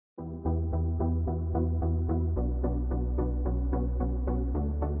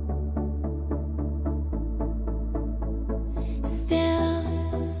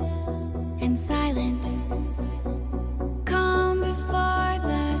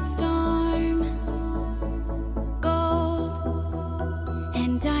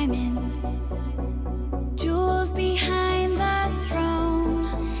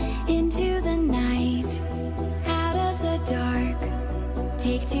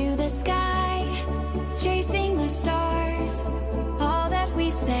to the sky, chasing the stars. All that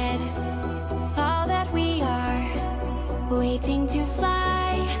we said, all that we are, waiting to fly.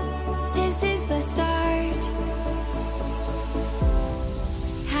 This is the start.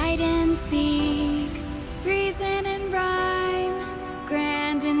 Hide and seek, reason and rhyme,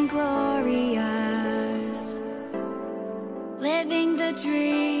 grand and glorious. Living the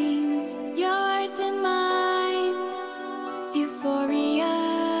dream, yours and mine. Euphoria.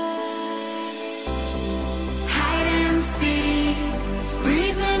 Hide and seek,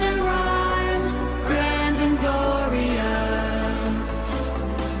 reason and rhyme, grand and glorious.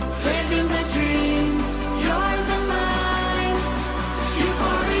 Living the dream, yours and mine.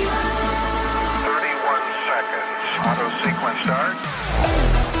 Euphoria. 31 seconds. Auto sequence start.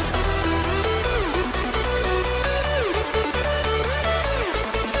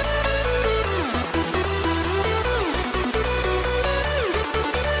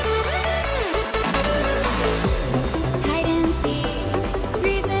 Hide and seek,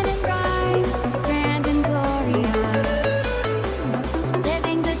 reason and rhyme, grand and glorious.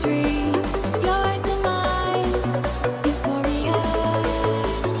 Living the dream, yours and mine. Euphoria.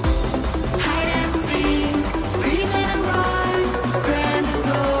 Hide and seek, reason and rhyme, grand and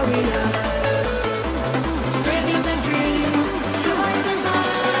glorious. Living the dream, yours and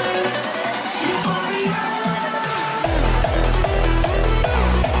mine. Euphoria.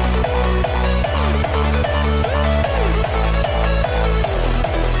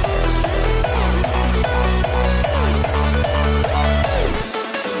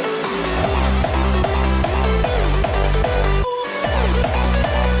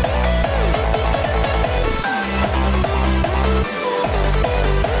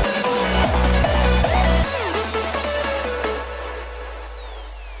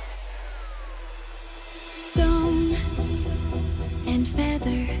 Stone and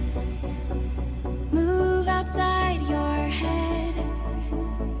feather,